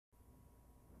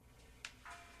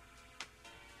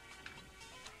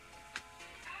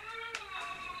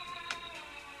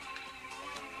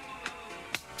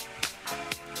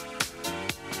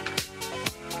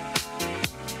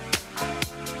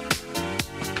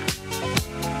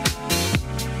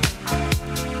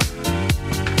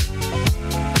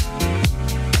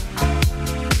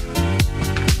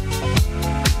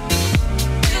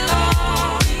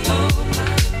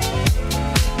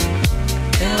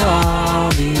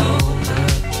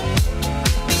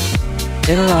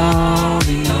It'll all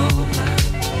be over.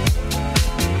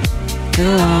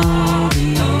 It'll all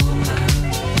be over.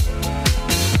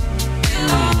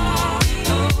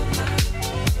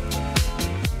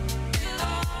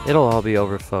 It'll all be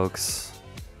over, folks.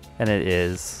 And it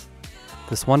is.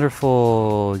 This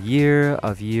wonderful year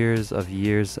of years of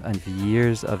years and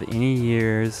years of any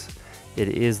years. It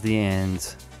is the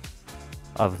end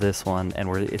of this one, and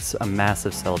it's a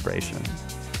massive celebration,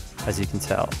 as you can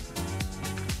tell.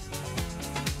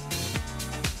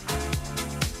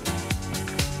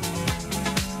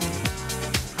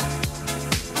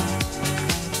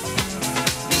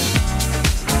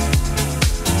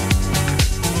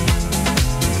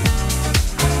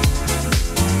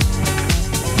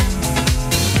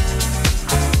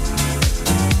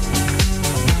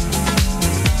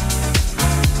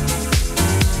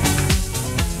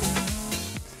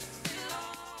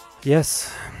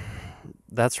 Yes,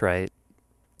 that's right.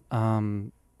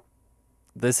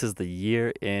 This is the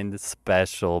year-end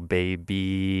special,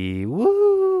 baby.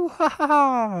 Woo! Ha ha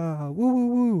ha! Woo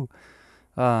woo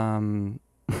woo!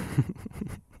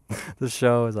 The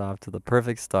show is off to the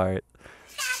perfect start,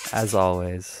 as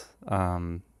always.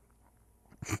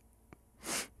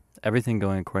 Everything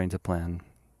going according to plan.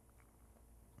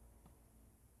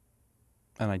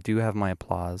 And I do have my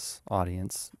applause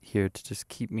audience here to just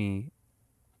keep me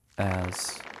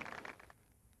as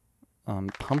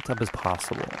pumped up as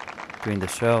possible during the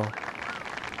show.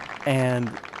 And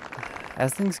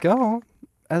as things go,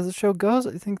 as the show goes,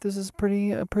 I think this is a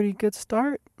pretty good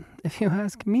start, if you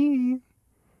ask me.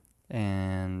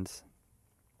 And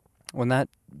when that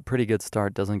pretty good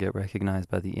start doesn't get recognized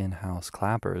by the in-house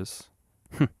clappers,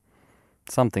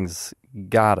 something's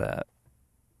gotta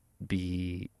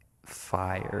be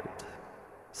fired.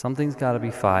 Something's gotta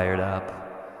be fired up.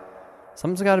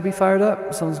 Something's got to be fired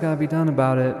up. Something's got to be done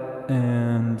about it.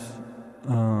 And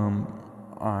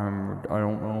I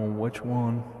don't know which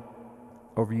one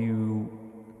of you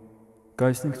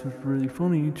guys thinks it's really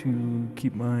funny to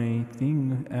keep my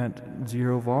thing at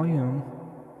 0 volume.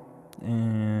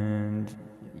 And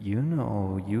you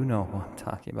know what I'm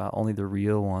talking about. Only the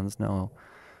real ones know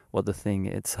what the thing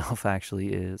itself actually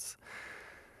is.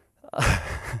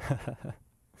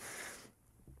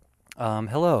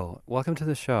 Hello. Welcome to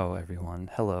the show,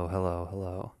 everyone.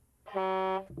 Hello.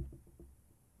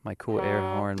 My cool air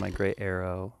horn, my great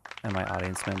arrow, and my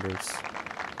audience members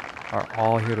are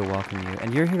all here to welcome you.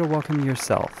 And you're here to welcome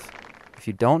yourself. If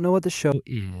you don't know what the show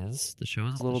is a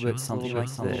little bit something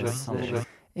like this.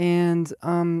 And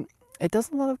it does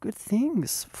a lot of good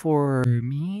things for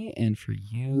me and for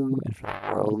you and for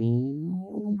the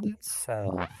world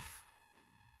itself.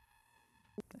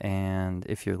 And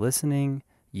if you're listening,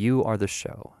 you are the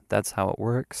show. That's how it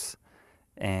works.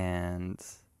 And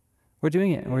we're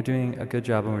doing it. We're doing a good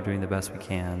job, and we're doing the best we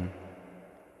can.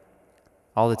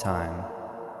 All the time.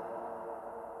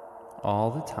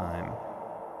 All the time.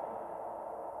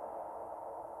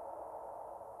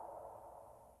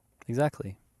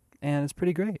 Exactly. And it's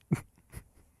pretty great.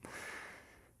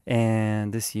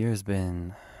 And this year has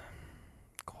been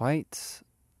quite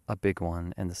a big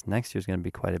one. And this next year is going to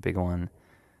be quite a big one.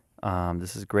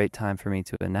 This is a great time for me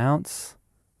to announce.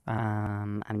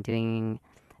 I'm doing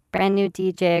brand new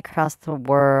DJ across the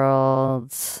world.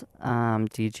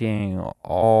 DJing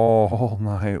all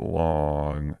night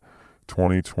long.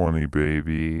 2020,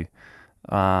 baby.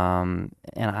 And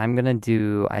I'm gonna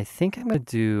do.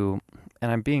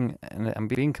 And I'm being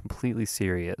completely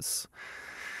serious.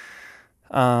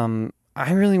 I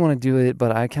really want to do it,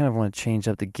 but I kind of want to change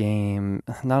up the game.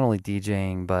 Not only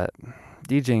DJing, but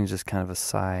DJing is just kind of a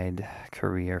side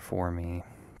career for me.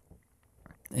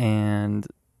 And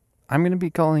I'm going to be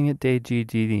calling it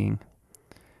DayGDing,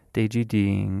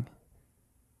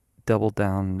 Double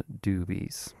Down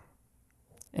Doobies.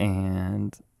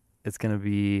 And it's going to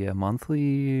be a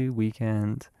monthly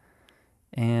weekend.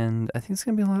 And I think it's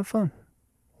going to be a lot of fun.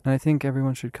 And I think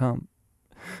everyone should come.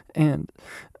 And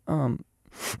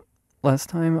last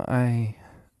time I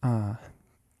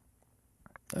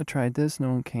tried this,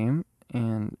 no one came.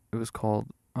 And it was called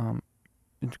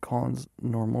Colin's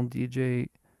Normal DJ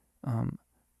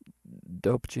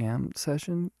Dope Jam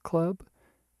Session Club,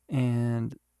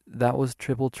 and that was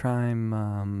triple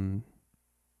time.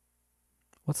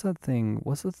 What's that thing?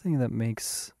 What's the thing that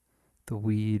makes the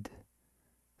weed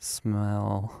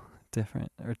smell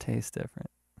different or taste different?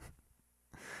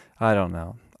 I don't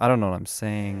know. I don't know what I'm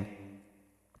saying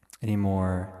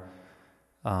anymore.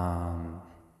 The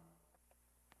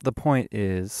point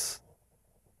is,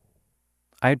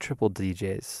 I had triple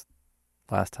DJs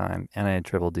last time, and I had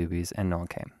triple doobies, and no one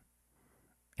came.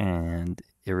 And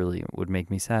it really would make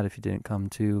me sad if you didn't come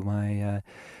to my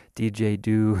DJ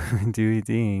Dewey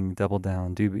Ding Double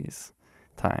Down Doobies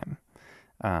time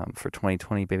for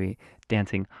 2020, baby.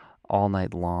 Dancing all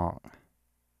night long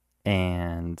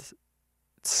and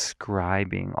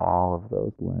scribing all of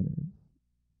those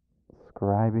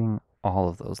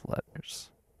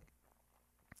letters.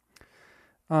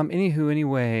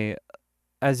 Anyway,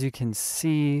 as you can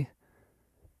see,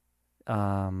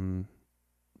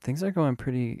 things are going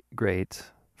pretty great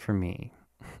for me.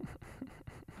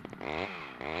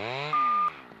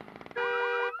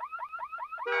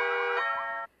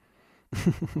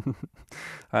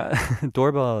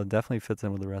 Doorbell definitely fits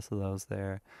in with the rest of those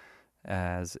there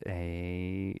as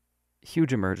a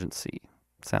huge emergency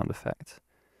sound effect.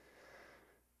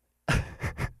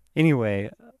 Anyway,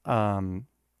 the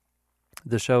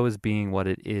show is being what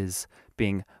it is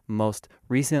being most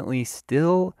recently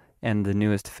still, and the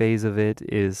newest phase of it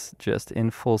is just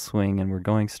in full swing, and we're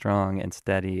going strong and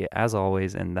steady as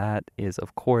always, and that is,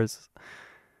 of course,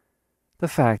 the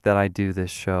fact that I do this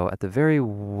show at the very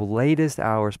latest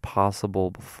hours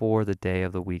possible before the day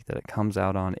of the week that it comes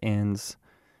out on ends.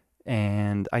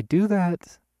 And I do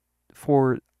that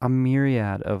for a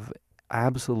myriad of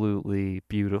absolutely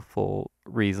beautiful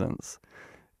reasons.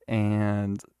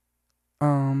 And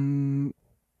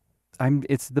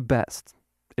it's the best.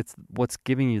 It's what's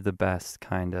giving you the best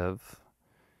kind of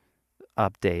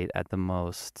update at the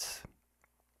most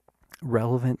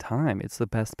relevant time. It's the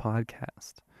best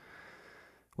podcast.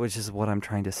 Which is what I'm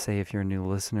trying to say. If you're a new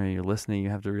listener, you're listening, you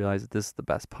have to realize that this is the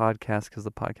best podcast because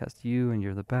the podcast you and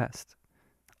you're the best.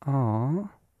 Aw.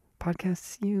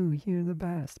 Podcast you're the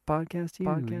best. Podcast you,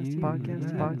 Podcast you're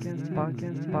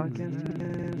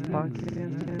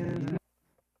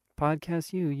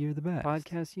the best.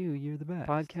 Podcast you're the best.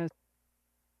 Podcast.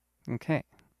 Okay.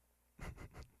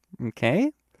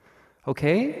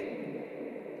 Okay?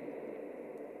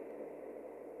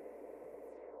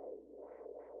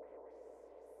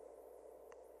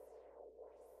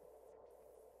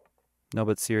 No,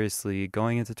 but seriously,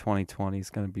 going into 2020 is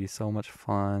going to be so much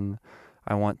fun.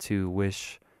 I want to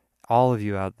wish all of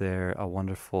you out there a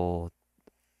wonderful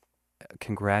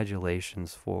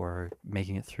congratulations for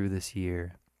making it through this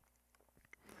year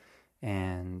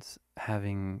and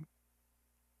having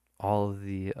all of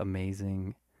the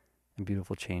amazing and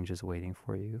beautiful changes waiting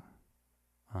for you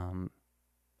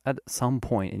at some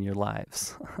point in your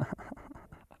lives.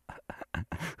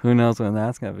 Who knows when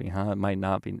that's going to be, huh? It might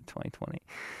not be 2020.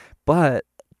 But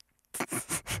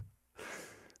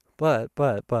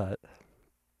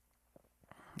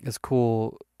it's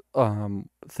cool.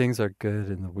 Things are good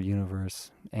in the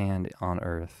universe and on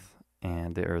Earth,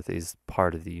 and the Earth is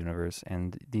part of the universe,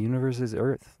 and the universe is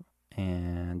Earth,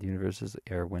 and the universe is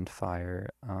air, wind,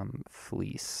 fire,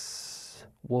 fleece,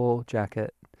 wool,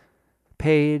 jacket,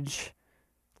 page,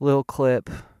 little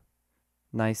clip,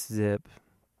 nice zip,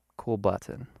 cool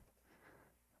button.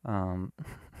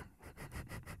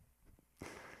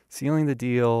 Sealing the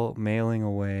deal, mailing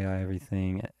away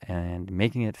everything, and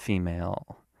making it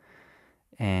female.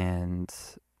 And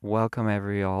welcome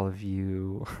all of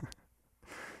you.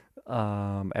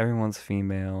 Everyone's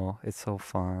female. It's so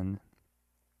fun.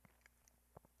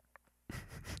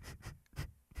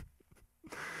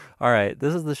 All right,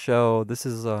 this is the show. This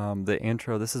is the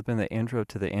intro. This has been the intro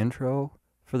to the intro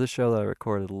for the show that I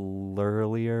recorded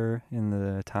earlier in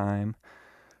the time.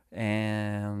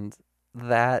 And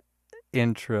that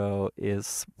intro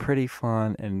is pretty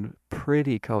fun and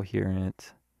pretty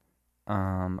coherent.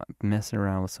 Messing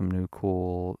around with some new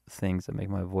cool things that make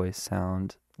my voice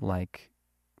sound like,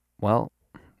 well,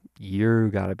 you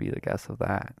gotta be the guest of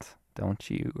that, don't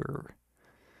you? Or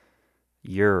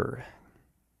you're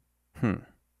not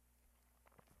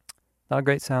a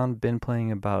great sound. Been playing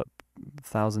about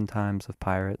 1,000 times of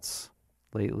Pirates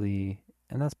lately,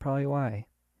 and that's probably why.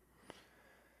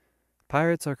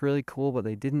 Pirates are really cool, but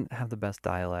they didn't have the best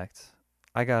dialect.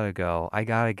 I gotta go. I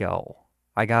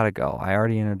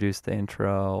already introduced the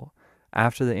intro.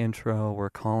 After the intro, we're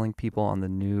calling people on the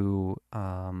new,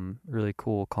 really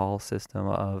cool call system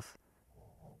of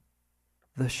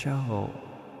the show.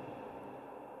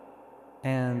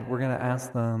 And we're going to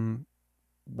ask them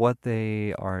what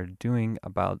they are doing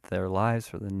about their lives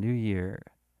for the new year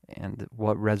and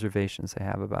what reservations they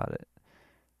have about it.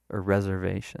 Or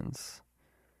reservations.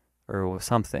 Or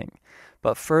something.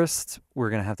 But first, we're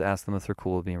going to have to ask them if they're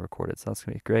cool with being recorded. So that's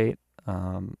going to be great.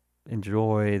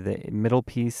 Enjoy the middle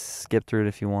piece. Skip through it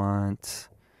if you want.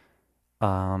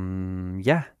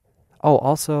 Yeah. Oh,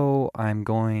 also, I'm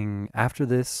going after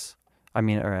this.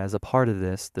 Or as a part of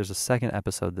this, there's a second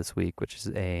episode this week, which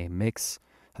is a mix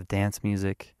of dance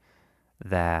music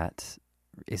that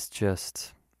is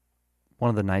just one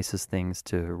of the nicest things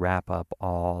to wrap up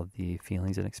all the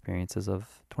feelings and experiences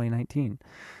of 2019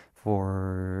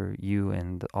 for you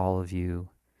and all of you,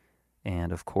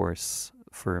 and of course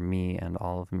for me and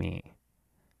all of me.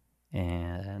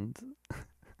 And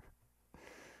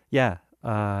yeah,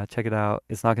 check it out.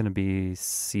 It's not going to be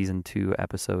season 2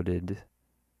 episoded,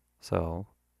 so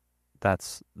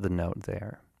that's the note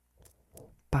there.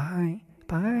 Bye.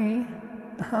 Bye.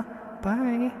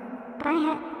 Bye.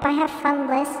 Bye, have fun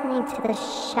listening to the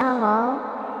show.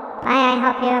 Bye, I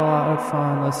hope you have A lot of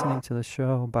fun listening to the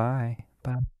show. Bye.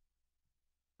 Bye.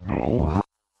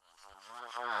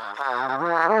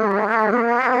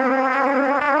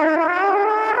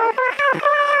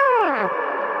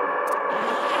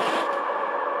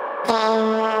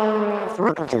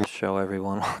 Welcome to the show,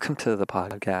 everyone. Welcome to the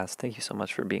podcast. Thank you so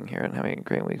much for being here and having a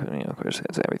great week with me. Of course,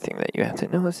 it's everything that you have to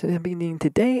know is happening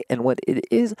today, and what it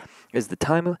is the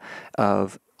time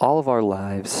of all of our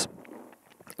lives.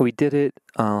 We did it.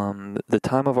 The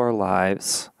time of our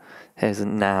lives is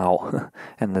now,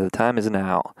 and the time is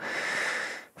now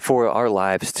for our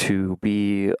lives to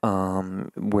be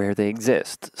where they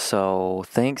exist. So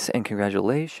thanks and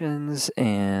congratulations,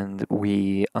 and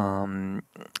we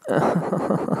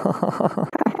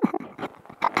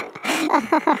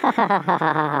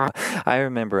I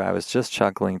remember I was just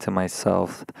chuckling to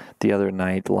myself the other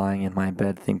night, lying in my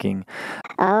bed thinking,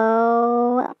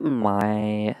 oh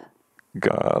my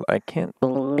God, I can't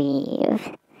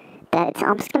believe that it's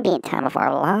almost going to be a time of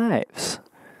our lives.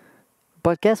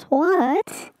 But guess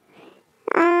what?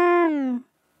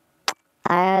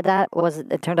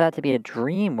 It turned out to be a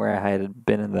dream where I had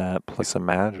been in that place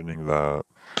imagining that.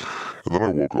 And then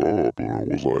I woke up and I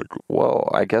was like, Whoa,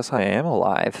 I guess I am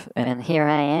alive. And here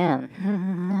I am.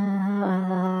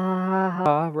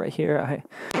 Right here,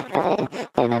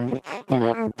 and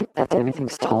everything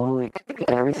is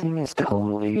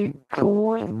totally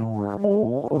going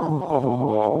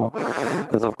normal.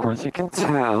 Because of course you can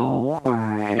tell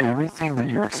by everything that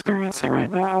you're experiencing right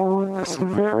now in this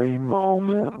very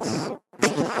moment.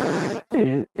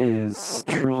 It is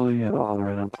truly an honor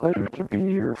and a pleasure to be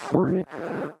here for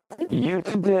you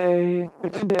today,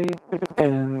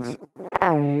 and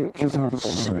I just want to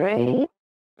say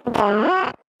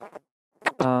that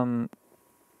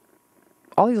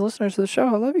all these listeners to the show,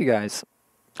 I love you guys.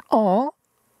 Aw.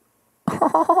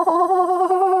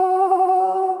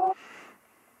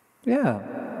 Yeah.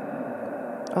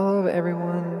 I love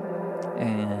everyone,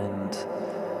 and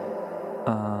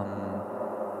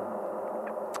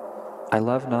I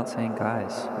love not saying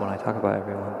guys when I talk about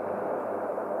everyone.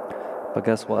 But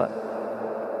guess what?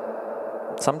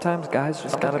 Sometimes guys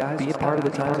just gotta be a part of the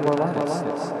times of our lives.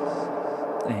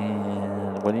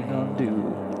 And what are you gonna do?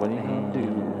 What are you gonna do?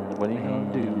 What are you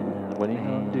gonna do? What are you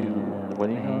gonna do? What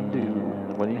are you gonna do?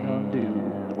 What are you gonna do?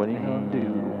 What are you gonna do?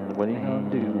 What are you gonna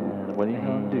do? What are you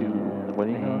gonna do? What are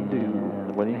you gonna do?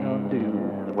 What are you gonna do?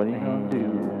 What are you gonna do?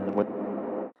 What?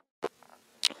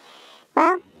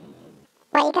 Well,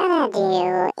 what you're gonna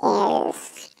do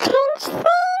is change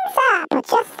things up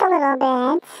just a little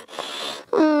bit.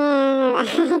 And I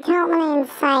don't want to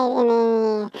incite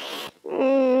any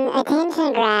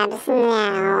attention grabs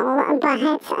now, but I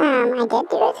did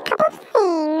do a couple of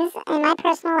things in my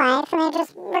personal life, and they're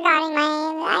just regarding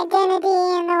my identity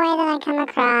and the way that I come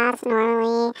across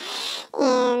normally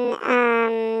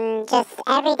in just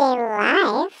everyday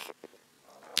life.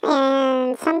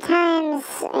 And sometimes,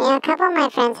 a couple of my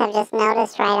friends have just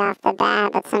noticed right off the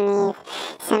bat, but some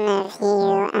of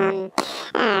you,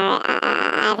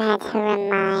 I've had to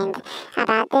remind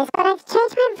about this, but I've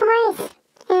changed my voice,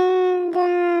 and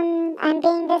I'm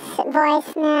being this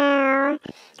voice now.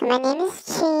 My name is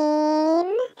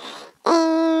Jean,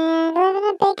 and I live in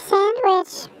a big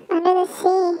sandwich under the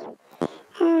sea.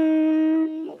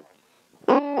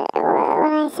 And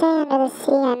when I say under the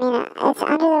sea, I mean it's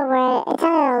under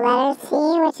the letter C,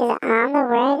 which is on the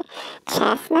word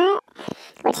chestnut,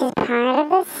 which is part of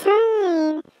the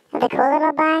sign of the cool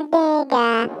little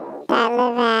bodega that I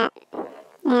live at.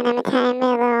 And I'm a tiny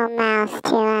little mouse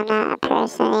too. I'm not a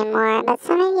person anymore. But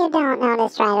some of you don't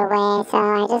notice right away, so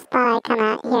I just thought I'd come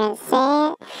out here and say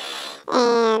it.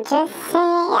 And just say,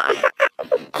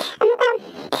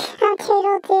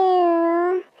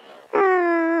 toodle-doo.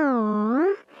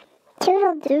 Oh,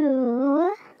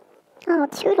 toodle-doo. Oh,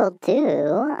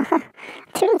 toodle-doo.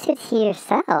 Toodle-doo to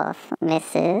yourself,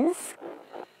 Mrs.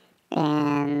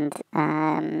 And,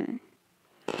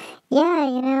 yeah,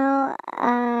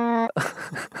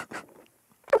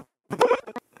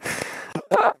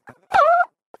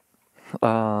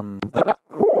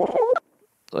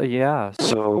 yeah,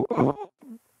 so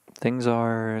things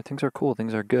are cool,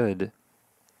 things are good.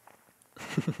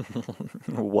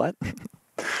 What?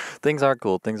 Things are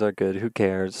cool. Things are good. Who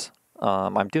cares?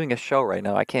 I'm doing a show right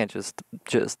now. I can't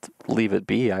just leave it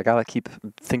be. I gotta keep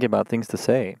thinking about things to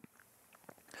say.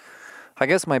 I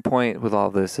guess my point with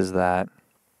all this is that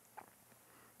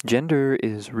gender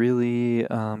is really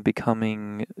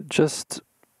becoming just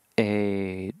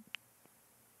a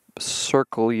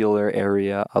circular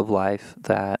area of life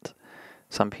that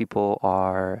some people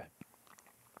are.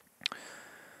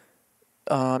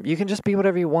 You can just be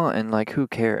whatever you want, and like, who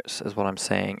cares, is what I'm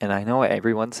saying. And I know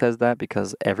everyone says that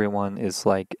because everyone is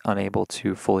like unable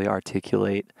to fully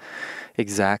articulate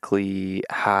exactly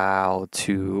how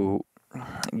to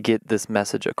get this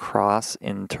message across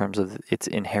in terms of its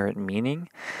inherent meaning.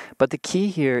 But the key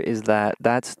here is that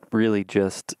that's really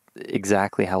just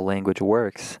exactly how language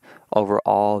works. Over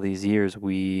all these years,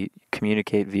 we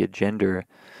communicate via gender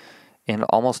in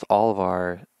almost all of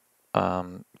our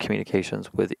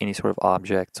communications with any sort of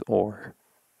object or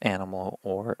animal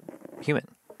or human.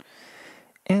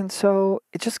 And so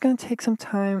it's just going to take some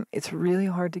time. It's really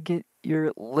hard to get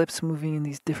your lips moving in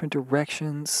these different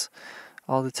directions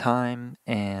all the time,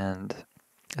 and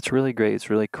it's really great. It's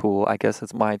really cool. I guess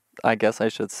I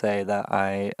should say that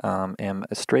I am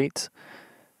as straight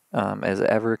as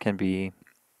ever can be,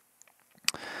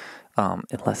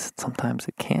 unless sometimes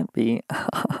it can't be.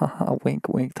 Wink,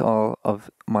 wink to all of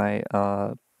my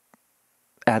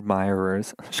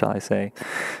admirers, shall I say.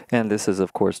 And this is,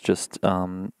 of course, just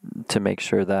to make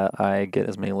sure that I get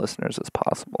as many listeners as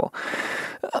possible.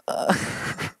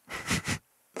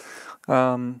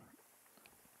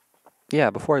 Yeah,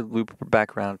 before I loop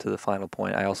back around to the final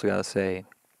point, I also got to say,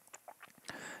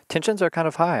 tensions are kind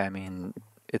of high. I mean,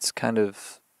 it's kind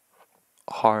of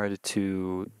hard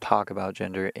to talk about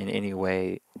gender in any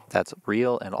way that's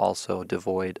real and also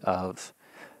devoid of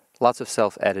lots of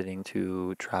self-editing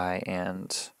to try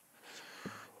and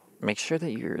make sure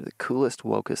that you're the coolest,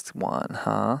 wokest one,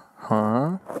 huh?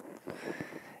 Huh?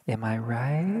 Am I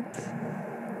right?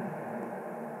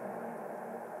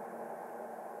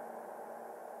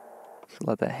 So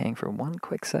let that hang for one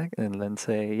quick sec and then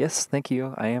say, yes, thank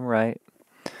you, I am right.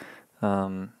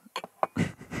 I'm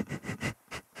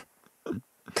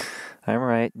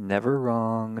right, never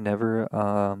wrong, never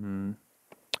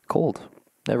cold.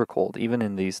 Never cold, even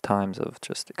in these times of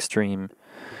just extreme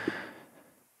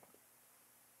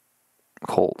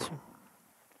cold.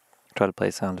 Try to play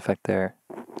a sound effect there.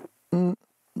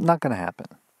 Not gonna happen.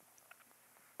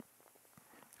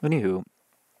 Anywho,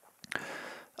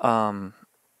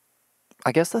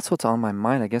 I guess that's what's on my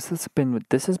mind. I guess this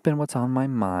has been what's on my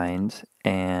mind,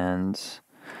 and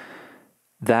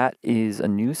that is a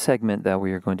new segment that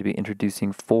we are going to be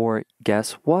introducing for,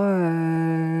 guess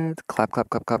what? Clap, clap,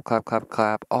 clap, clap, clap, clap,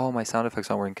 clap. Oh, my sound effects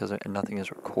aren't working because nothing is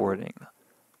recording.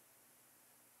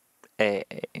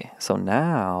 So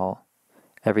now,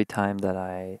 every time that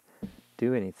I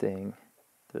do anything,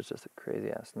 there's just a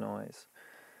crazy ass noise.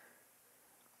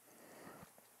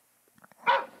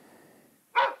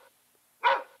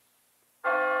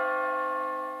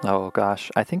 Oh gosh,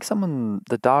 I think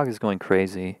the dog is going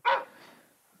crazy.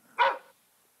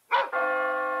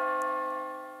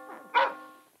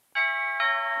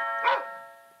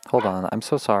 Hold on, I'm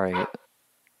so sorry.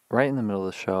 Right in the middle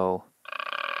of the show.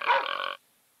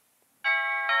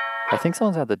 I think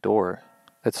someone's at the door.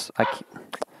 I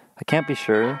can't be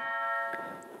sure.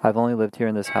 I've only lived here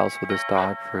in this house with this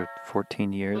dog for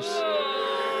 14 years.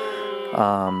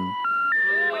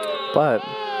 But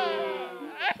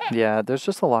yeah, there's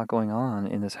just a lot going on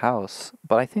in this house.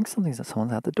 But I think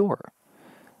someone's at the door.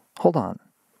 Hold on.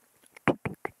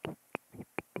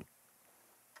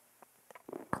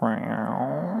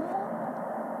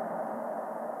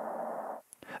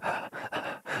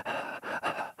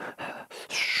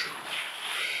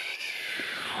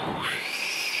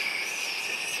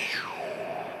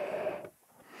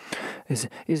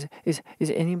 Is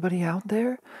anybody out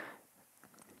there?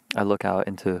 I look out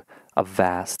into a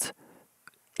vast,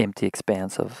 empty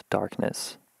expanse of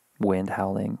darkness, wind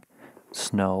howling,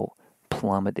 snow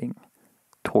plummeting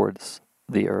towards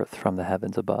the earth from the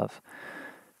heavens above.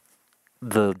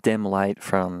 The dim light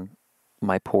from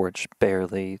my porch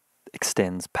barely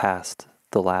extends past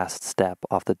the last step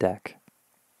off the deck.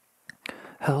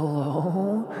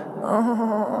 Hello?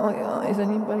 Oh, is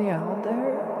anybody out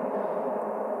there?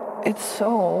 It's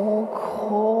so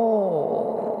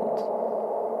cold.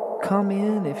 Come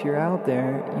in if you're out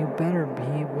there. You better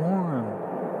be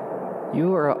warm.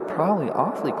 You are probably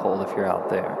awfully cold if you're out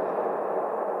there.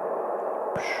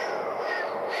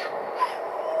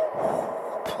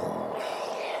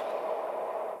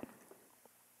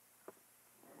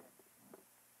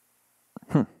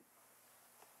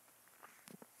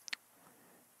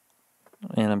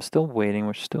 and I'm still waiting.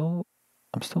 I'm still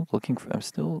looking for.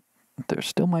 There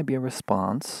still might be a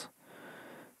response.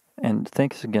 And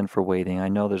thanks again for waiting. I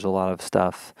know there's a lot of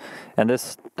stuff, and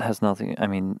this has nothing. I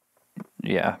mean,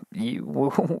 yeah,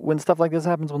 when stuff like this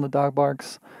happens, when the dog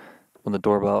barks, when the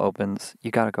doorbell opens, you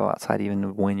got to go outside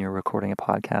even when you're recording a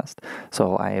podcast.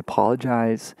 So I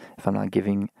apologize if I'm not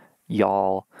giving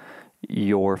y'all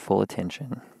your full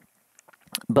attention.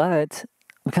 But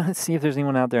we got to see if there's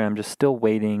anyone out there. I'm just still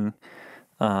waiting.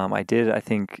 I did, I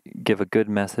think, give a good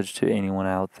message to anyone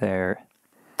out there.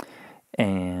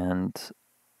 And,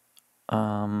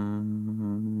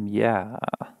 yeah.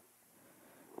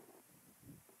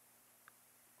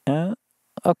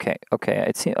 Okay.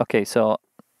 Okay, so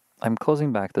I'm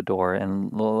closing back the door,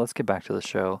 and let's get back to the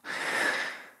show.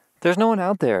 There's no one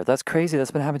out there. That's crazy. That's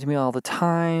been happening to me all the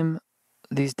time.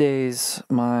 These days,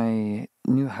 my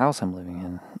new house I'm living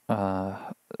in,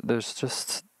 there's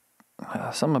just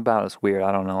something about it's weird.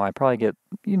 I don't know. I probably get,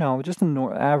 just an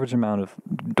average amount of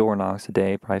door knocks a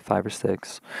day, probably 5 or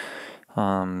 6.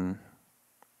 And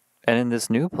in this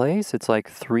new place, it's like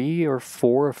 3 or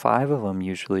 4 or 5 of them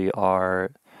usually are.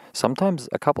 Sometimes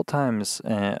a couple times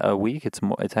a week, it's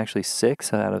actually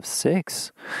 6 out of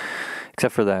 6.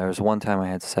 Except for that, there was one time I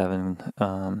had 7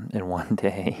 in one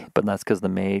day, but that's because the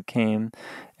maid came,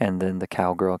 and then the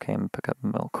cowgirl came and picked up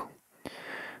milk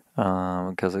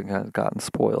because it had gotten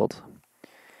spoiled.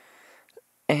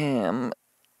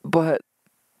 But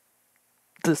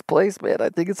this place, man, I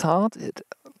think it's haunted.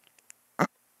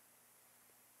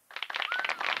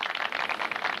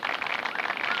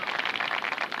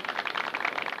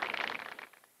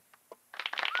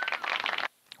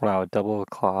 Wow, double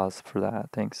applause for that.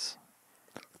 Thanks.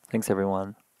 Thanks,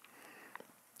 everyone.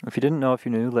 If you didn't know, if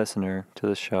you're a new listener to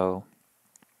the show,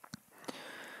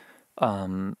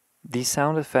 these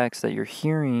sound effects that you're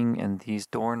hearing and these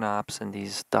doorknobs and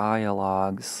these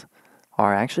dialogues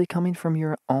are actually coming from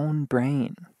your own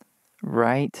brain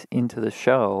right into the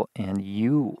show, and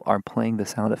you are playing the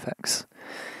sound effects.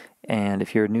 And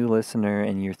if you're a new listener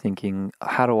and you're thinking,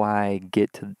 how do I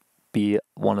get to be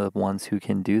one of the ones who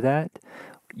can do that?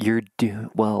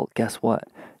 Well, guess what?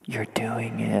 You're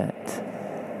doing it.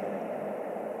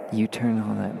 You turn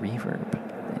on that reverb,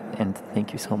 and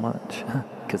thank you so much,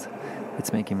 because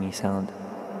it's making me sound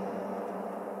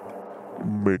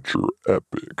Major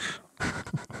epic.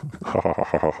 Ha ha ha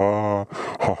ha ha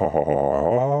ha ha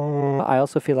ha. I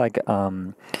also feel like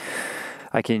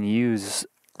I can use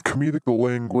Comedic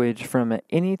language from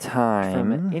any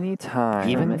time,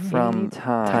 even from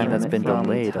time that's been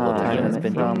delayed,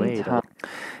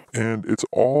 and it's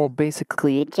all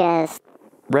basically Just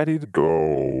ready to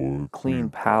go. clean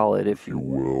palette, if you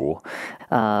will.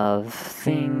 of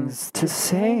things to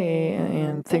say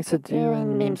and things to do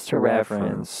and memes to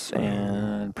reference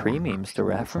and pre-memes to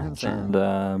reference and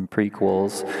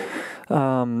prequels.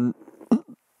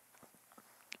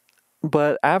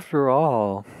 But after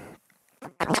all,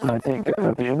 I think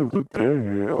at the end of the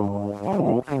day,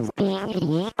 all things being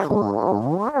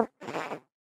equal,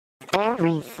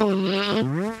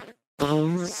 everything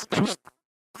is just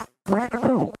let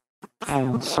go.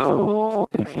 And so,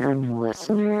 if you're a new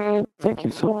listener, thank you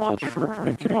so much for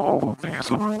making all of these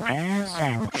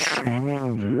amazing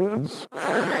changes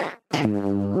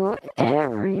to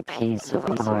every piece of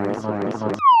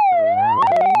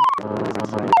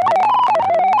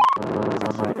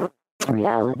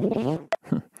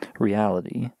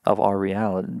reality of our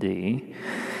reality,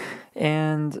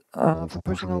 and for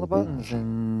pushing all the buttons.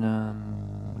 And a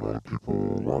lot of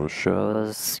people, a lot of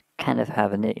shows kind of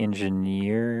have an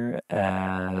engineer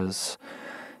as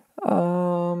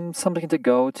something to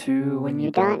go to when you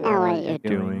don't know what you're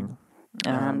doing.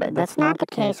 But that's not the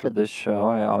case with this show.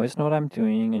 I always know what I'm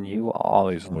doing, and you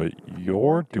always know what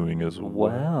you're doing as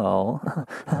well.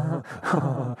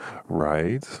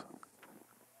 Right?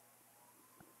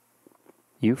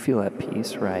 You feel at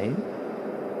peace, right?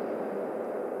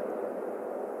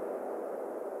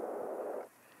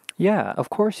 Yeah, of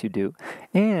course you do.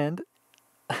 And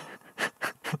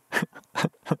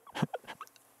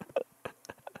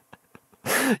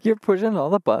you're pushing all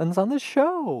the buttons on the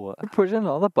show. You're pushing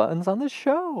all the buttons on the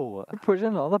show. You're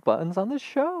pushing all the buttons on the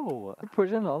show. You're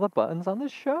pushing all the buttons on the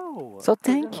show. So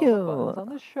thank you.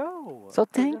 So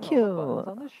thank you.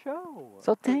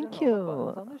 So thank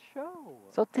you.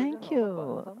 So thank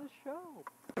you.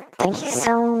 Thank you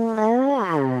so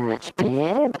much,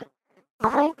 babe. Oh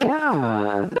my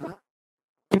god.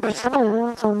 You put some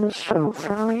hands on the show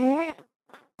for me?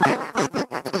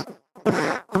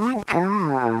 Oh my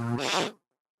gosh.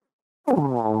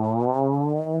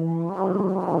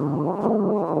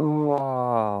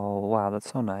 Wow,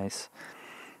 that's so nice.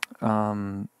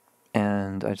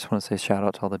 And I just want to say shout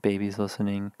out to all the babies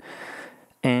listening.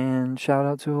 And shout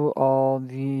out to all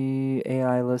the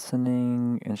AI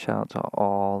listening. And shout out to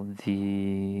all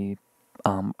the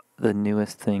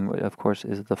newest thing, of course,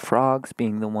 is the frogs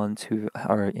being the ones who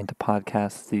are into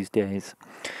podcasts these days.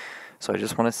 So I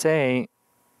just want to say,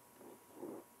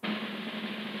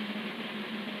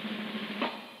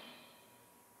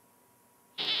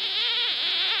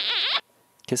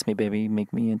 kiss me, baby,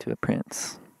 make me into a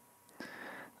prince.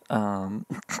 Um,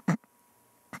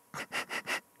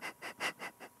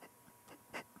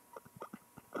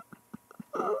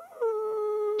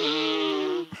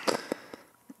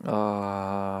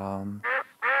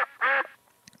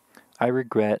 I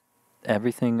regret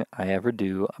everything I ever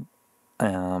do,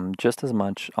 just as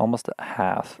much, almost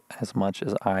half as much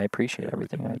as I appreciate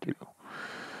everything I do.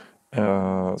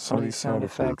 Some of these sound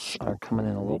effects are coming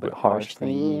in a little bit harsh.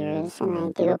 The years, and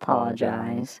I do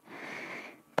apologize.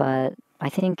 But I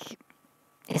think,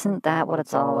 isn't that what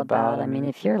it's all about? I mean,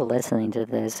 if you're listening to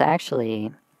this,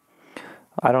 actually,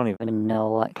 I don't even even know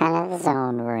what kind of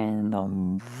zone we're in.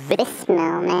 This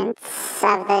moments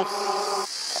of the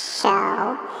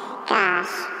show. Gosh.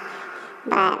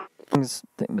 But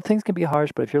things can be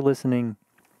harsh, but if you're listening,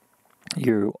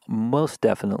 you're most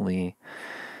definitely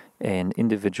an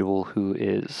individual who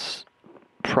is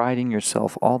priding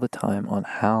yourself all the time on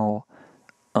how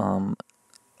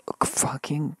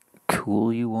fucking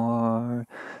cool you are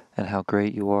and how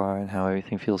great you are and how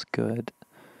everything feels good.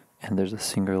 And there's a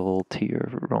single little tear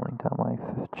rolling down my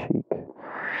cheek.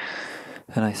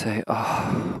 And I say,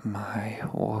 oh my,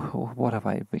 what have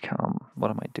I become? What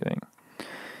am I doing?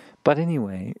 But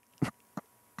anyway,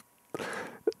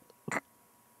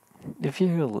 if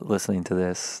you're listening to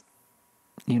this,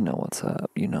 you know what's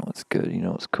up, you know what's good, you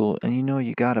know what's cool, and you know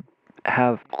you gotta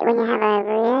have... when you have a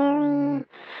really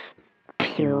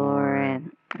Pure,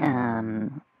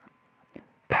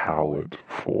 palette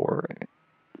for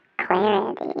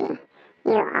clarity,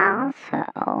 you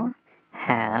also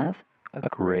have a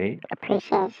great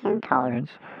appreciation tolerance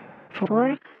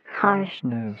for harsh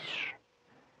harshness.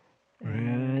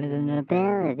 and an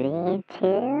ability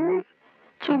to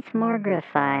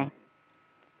transmogrify.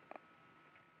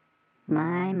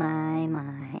 My, my,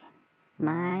 my.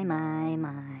 My, my,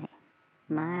 my.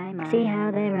 My, my. See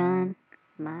how they run.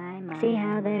 My, my. See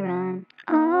how they run.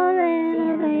 All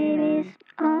the babies.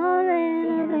 All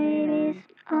the babies.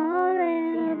 All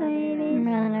the babies.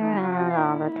 Run around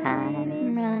all the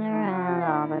time. Run around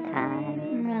all the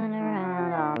time. Run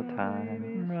around all the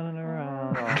time. Running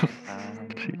around all the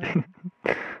time.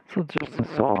 So just a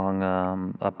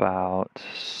song about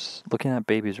looking at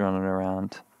babies running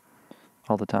around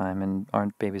all the time, and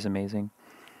aren't babies amazing?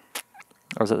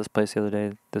 I was at this place the other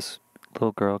day. This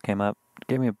little girl came up,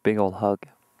 gave me a big old hug.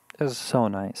 It was so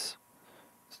nice.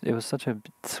 It was such a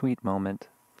sweet moment.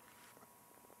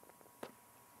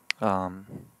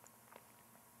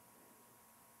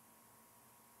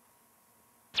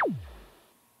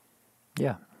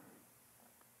 Yeah.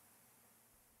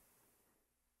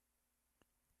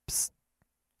 Psst.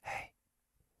 Hey.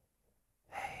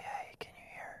 Hey, can you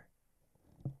hear?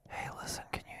 Hey, listen,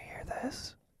 can you hear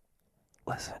this?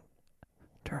 Listen.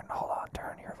 Turn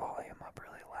your volume up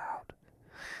really loud.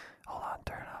 Hold on,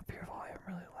 turn up your volume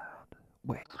really loud.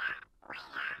 Wait.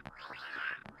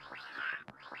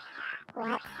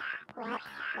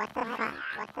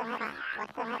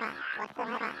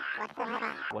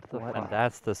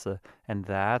 And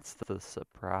that's the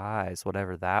surprise,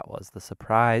 whatever that was, the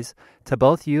surprise to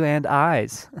both you and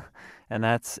I's. And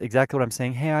that's exactly what I'm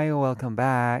saying. Hey, I welcome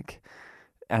back.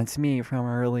 And it's me from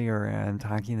earlier, and I'm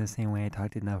talking the same way I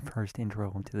talked in the first intro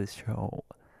to this show.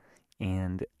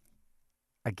 And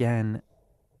again,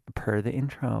 per the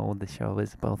intro, the show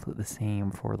is both the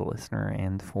same for the listener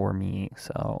and for me.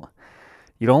 So,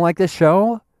 you don't like this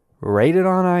show? Rate it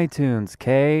on iTunes,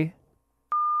 okay?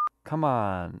 Come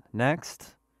on.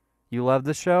 Next. You love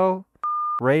the show?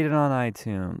 Rate it on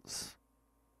iTunes.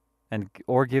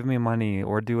 Or give me money,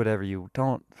 or do whatever you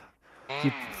don't.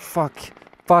 You fuck it.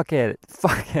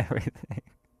 Fuck everything.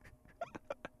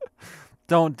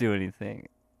 Don't do anything.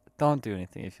 Don't do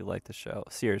anything if you like the show.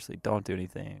 Seriously, don't do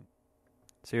anything.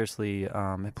 Seriously,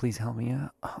 please help me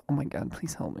out. Oh my god,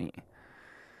 please help me.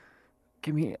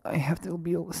 I have to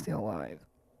be able to stay alive.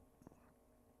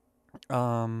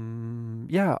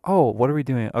 Yeah. Oh, what are we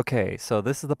doing? Okay, so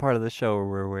this is the part of the show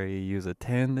where we use a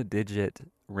 10-digit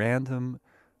random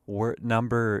word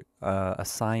number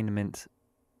assignment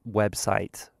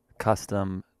website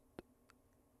custom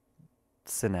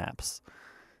synapse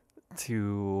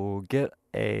to get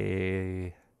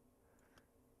a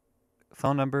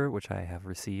phone number, which I have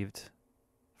received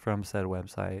from said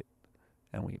website,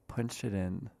 and we punch it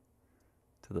in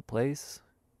to the place.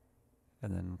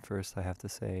 And then first I have to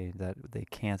say that they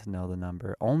can't know the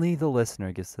number. Only the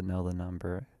listener gets to know the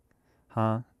number.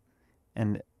 Huh?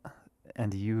 And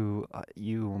you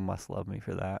must love me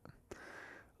for that.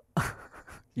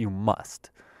 You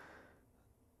must.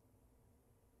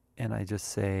 And I just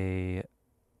say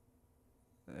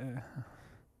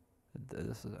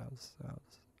this is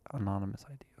anonymous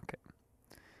ID. Okay.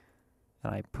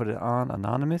 And I put it on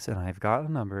anonymous, and I've got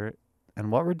a number.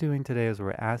 And what we're doing today is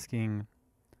we're asking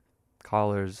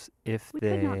callers if We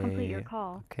they could not complete your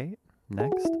call. Okay,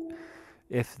 next.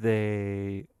 If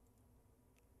they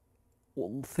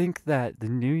think that the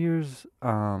New Year's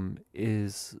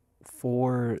is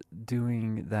for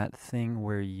doing that thing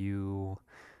where you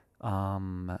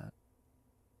and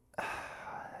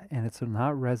it's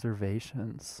not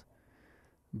reservations,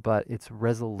 but it's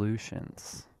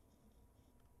resolutions.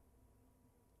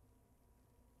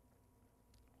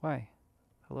 Why?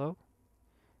 Hello?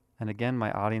 And again,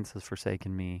 my audience has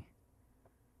forsaken me.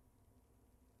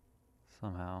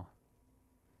 Somehow.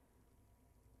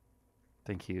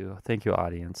 Thank you. Thank you,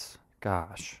 audience.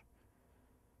 Gosh.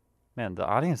 Man, the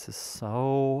audience is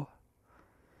so...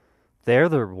 They're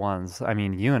the ones... I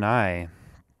mean, you and I,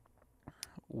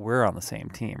 we're on the same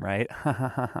team, right?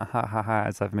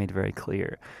 As I've made very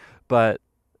clear. But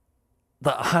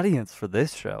the audience for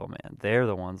this show, man, they're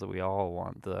the ones that we all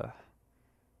want the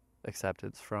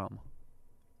acceptance from.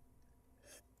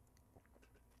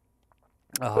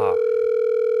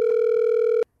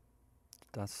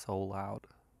 That's so loud.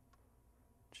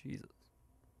 Jesus.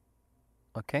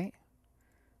 Okay.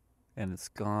 And it's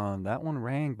gone. That one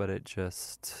rang, but it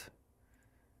just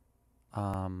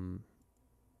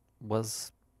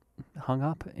was hung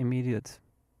up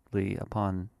immediately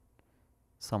upon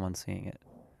someone seeing it.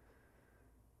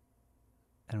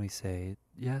 And we say,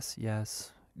 yes,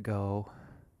 yes, go,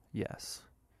 yes.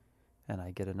 And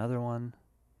I get another one.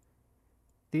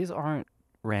 These aren't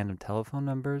random telephone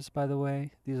numbers, by the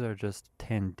way. These are just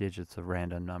 10 digits of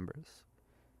random numbers.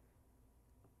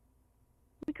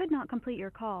 We could not complete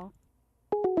your call.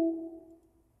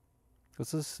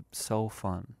 This is so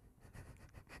fun.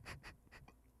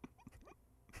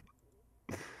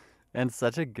 And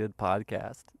such a good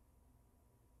podcast.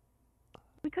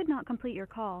 We could not complete your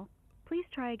call. Please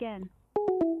try again.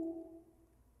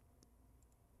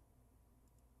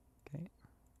 Okay.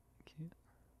 Thank you.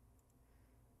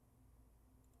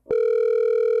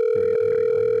 Here we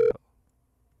go.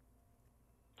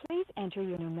 Please enter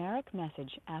your numeric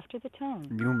message after the tone.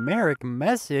 Numeric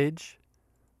message?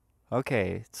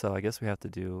 Okay, so I guess we have to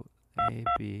do A,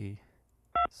 B,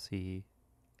 C,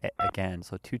 again.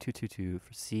 So 2222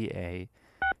 for CA,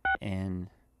 and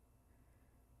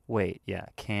wait, yeah,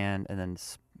 can, and then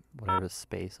whatever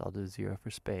space, I'll do 0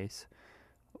 for space.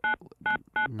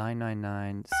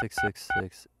 999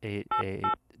 666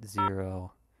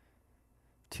 880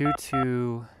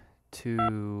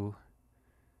 222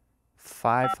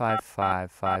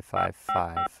 555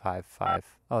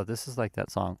 555. Oh, this is like that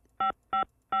song.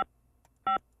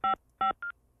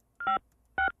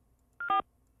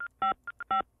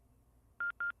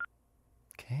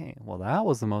 Okay, well that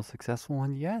was the most successful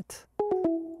one yet.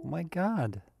 Oh my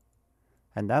god.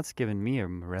 And that's given me a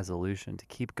resolution to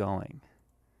keep going.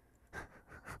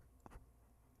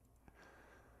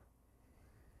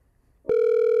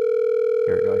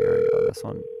 Here we go. This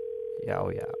one. Yeah,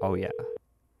 oh yeah.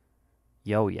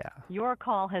 Yo, yeah. Your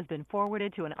call has been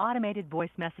forwarded to an automated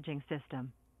voice messaging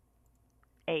system.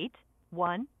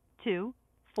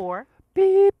 8124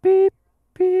 Beep, beep,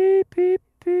 beep, beep,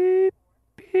 beep,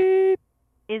 beep.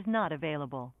 is not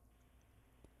available.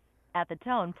 At the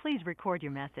tone, please record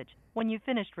your message. When you've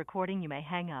finished recording, you may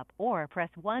hang up or press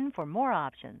 1 for more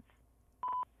options.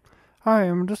 Hi,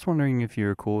 I'm just wondering if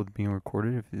you're cool with being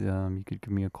recorded. If you could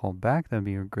give me a call back, that'd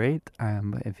be great.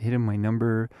 I've hidden my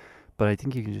number, but I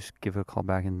think you can just give a call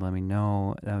back and let me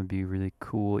know. That would be really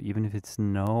cool. Even if it's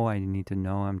no, I need to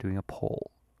know. I'm doing a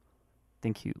poll.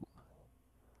 Thank you.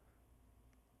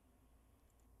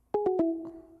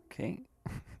 Okay.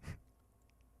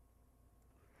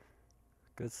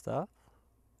 Good stuff.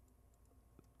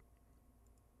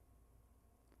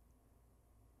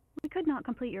 We could not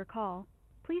complete your call.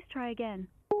 Please try again.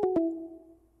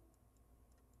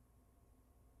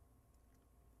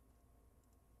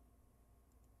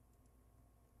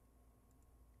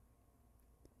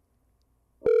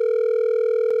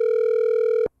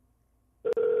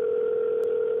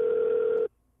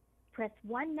 Press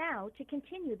 1 now to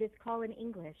continue this call in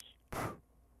English.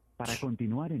 Para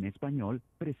continuar en español,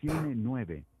 presione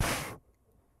 9.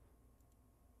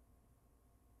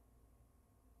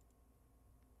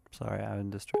 Sorry, I've been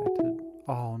distracted.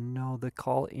 Oh no, the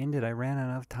call ended. I ran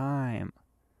out of time.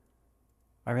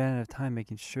 I ran out of time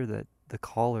making sure that the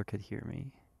caller could hear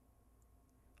me.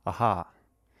 Aha.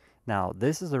 Now,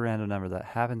 this is a random number that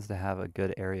happens to have a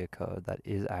good area code that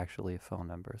is actually a phone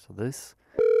number. So this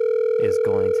is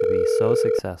going to be so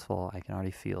successful. I can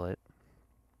already feel it.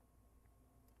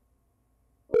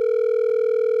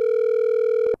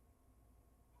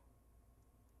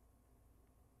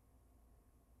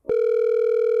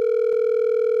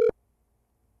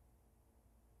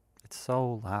 It's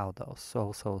so loud though.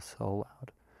 So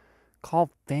loud.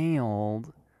 Call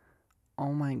failed.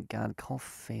 Oh my god, call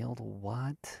failed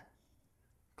what?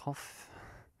 Call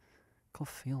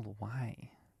failed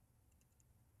why?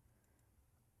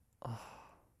 Oh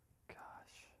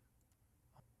gosh.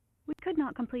 We could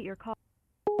not complete your call.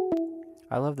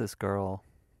 I love this girl.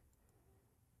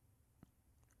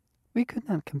 We could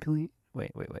not complete.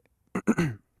 Wait.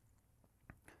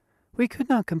 We could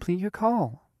not complete your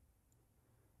call.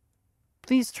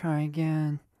 Please try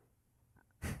again.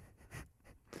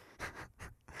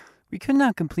 We could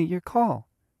not complete your call.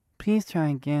 Please try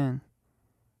again.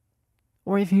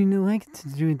 Or if you'd like to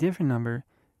do a different number,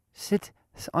 sit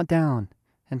down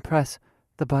and press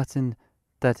the button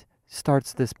that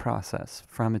starts this process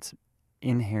from its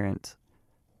inherent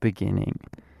beginning.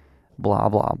 Blah,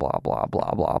 blah, blah, blah,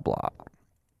 blah, blah, blah.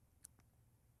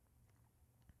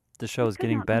 The show is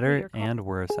getting better and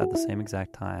worse at the same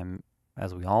exact time,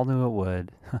 as we all knew it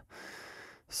would.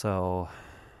 So,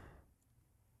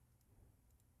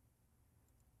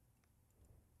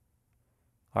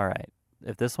 all right.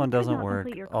 If this one doesn't work,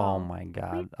 oh my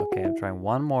god. Okay, I'm trying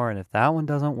one more, and if that one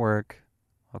doesn't work,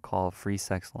 I'll call a free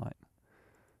sex line.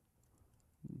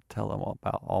 Tell them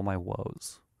about all my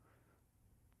woes.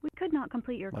 We could not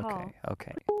complete your call.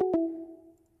 Okay.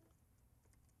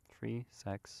 Free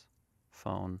sex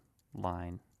phone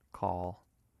line call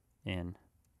in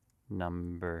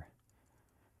number.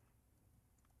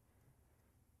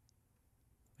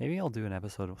 Maybe I'll do an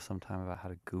episode sometime about how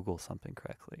to Google something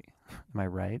correctly. Am I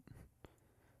right?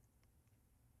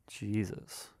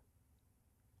 Jesus.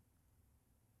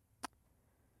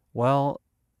 Well,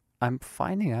 I'm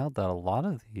finding out that a lot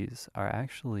of these are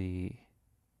actually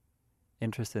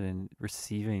interested in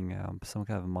receiving some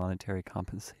kind of monetary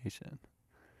compensation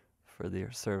for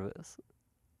their service.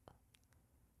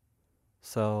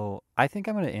 So I think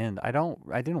I'm going to end. I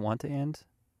didn't want to end.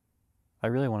 I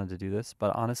really wanted to do this,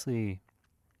 but honestly,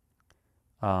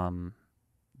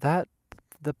 the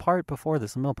part before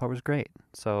this, the middle part was great.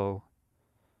 So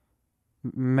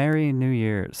Merry New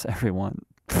Year's, everyone.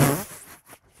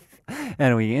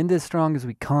 And we end as strong as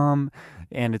we come.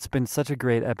 And it's been such a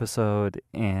great episode.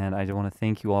 And I want to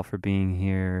thank you all for being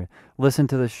here. Listen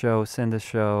to the show, send the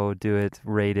show, do it,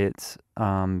 rate it,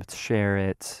 share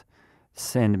it,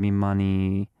 send me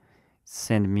money,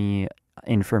 send me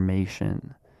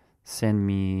information, send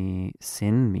me.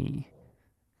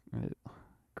 Ew,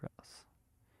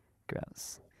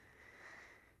 gross.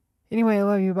 Anyway, I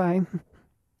love you, bye.